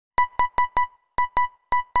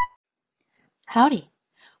Howdy!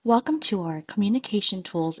 Welcome to our Communication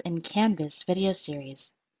Tools in Canvas video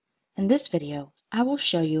series. In this video, I will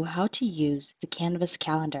show you how to use the Canvas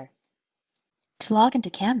calendar. To log into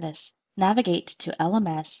Canvas, navigate to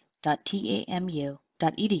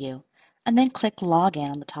lms.tamu.edu and then click Login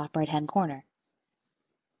on the top right-hand corner.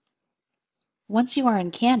 Once you are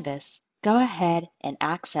in Canvas, go ahead and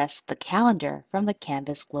access the calendar from the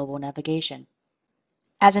Canvas Global Navigation.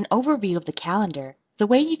 As an overview of the calendar, the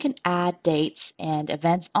way you can add dates and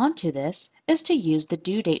events onto this is to use the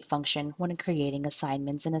due date function when creating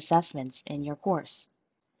assignments and assessments in your course.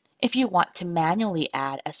 If you want to manually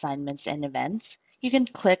add assignments and events, you can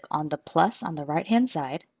click on the plus on the right-hand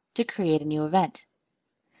side to create a new event.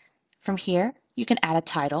 From here, you can add a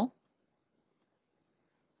title,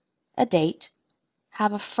 a date,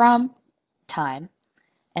 have a from time,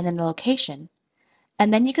 and then a location,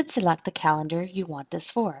 and then you can select the calendar you want this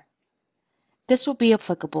for. This will be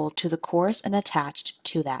applicable to the course and attached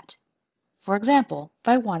to that. For example, if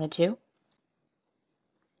I wanted to,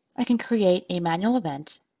 I can create a manual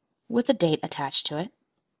event with a date attached to it,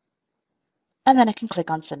 and then I can click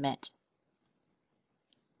on Submit.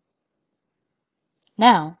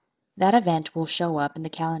 Now, that event will show up in the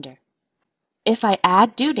calendar. If I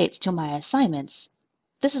add due dates to my assignments,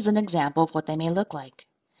 this is an example of what they may look like.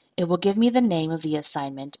 It will give me the name of the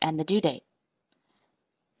assignment and the due date.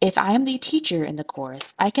 If I am the teacher in the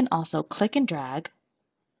course, I can also click and drag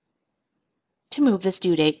to move this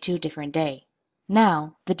due date to a different day.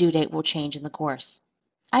 Now, the due date will change in the course.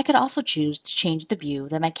 I could also choose to change the view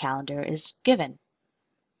that my calendar is given.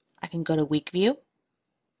 I can go to Week View,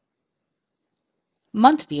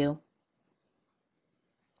 Month View,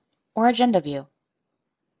 or Agenda View.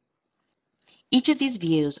 Each of these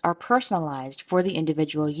views are personalized for the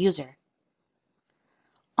individual user.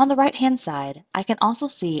 On the right-hand side, I can also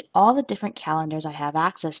see all the different calendars I have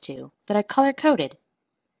access to that are color-coded.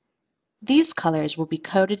 These colors will be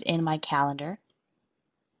coded in my calendar,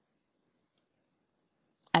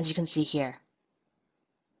 as you can see here.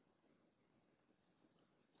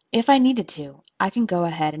 If I needed to, I can go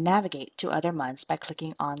ahead and navigate to other months by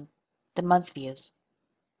clicking on the month views.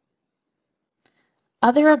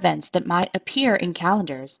 Other events that might appear in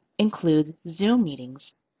calendars include Zoom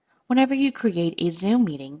meetings. Whenever you create a Zoom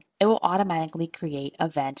meeting, it will automatically create an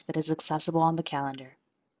event that is accessible on the calendar.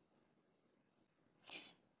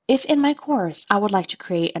 If in my course I would like to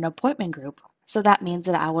create an appointment group, so that means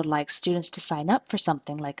that I would like students to sign up for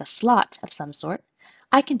something like a slot of some sort,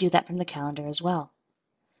 I can do that from the calendar as well.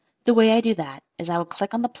 The way I do that is I will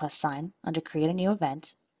click on the plus sign under Create a New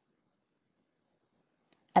Event,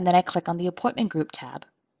 and then I click on the Appointment Group tab.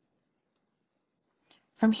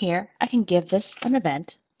 From here, I can give this an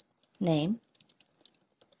event name,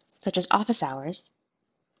 such as office hours.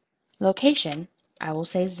 Location, I will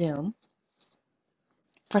say Zoom.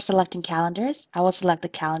 For selecting calendars, I will select the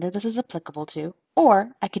calendar this is applicable to,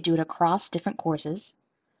 or I could do it across different courses.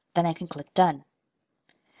 Then I can click Done.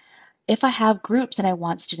 If I have groups and I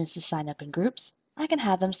want students to sign up in groups, I can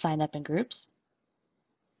have them sign up in groups.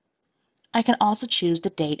 I can also choose the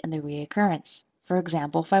date and the reoccurrence. For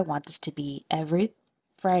example, if I want this to be every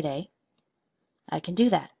Friday, I can do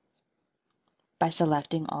that by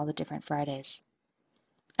selecting all the different Fridays.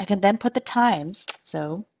 I can then put the times,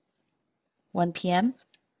 so 1 p.m.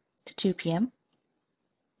 to 2 p.m.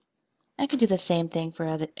 I can do the same thing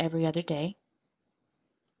for every other day.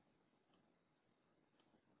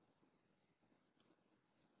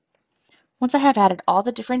 Once I have added all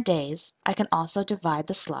the different days, I can also divide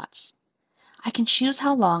the slots. I can choose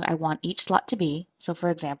how long I want each slot to be, so for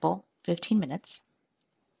example, 15 minutes.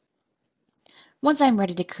 Once I'm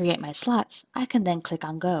ready to create my slots, I can then click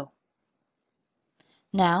on Go.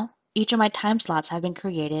 Now, each of my time slots have been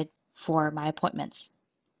created for my appointments.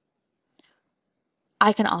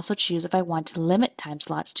 I can also choose if I want to limit time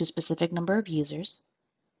slots to a specific number of users.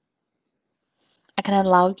 I can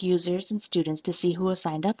allow users and students to see who has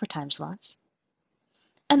signed up for time slots.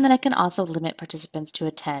 And then I can also limit participants to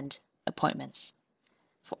attend appointments.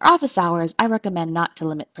 For office hours, I recommend not to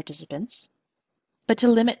limit participants, but to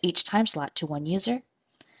limit each time slot to one user.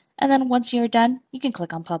 And then once you're done, you can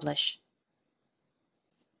click on Publish.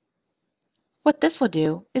 What this will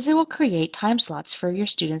do is it will create time slots for your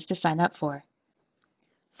students to sign up for.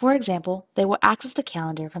 For example, they will access the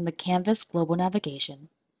calendar from the Canvas Global Navigation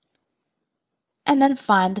and then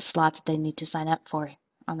find the slots that they need to sign up for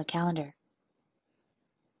on the calendar.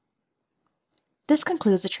 This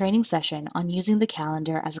concludes the training session on using the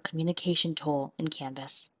calendar as a communication tool in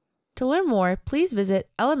Canvas. To learn more, please visit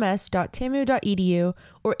lms.tamu.edu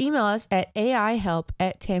or email us at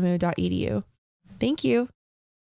aihelp@tamu.edu. Thank you.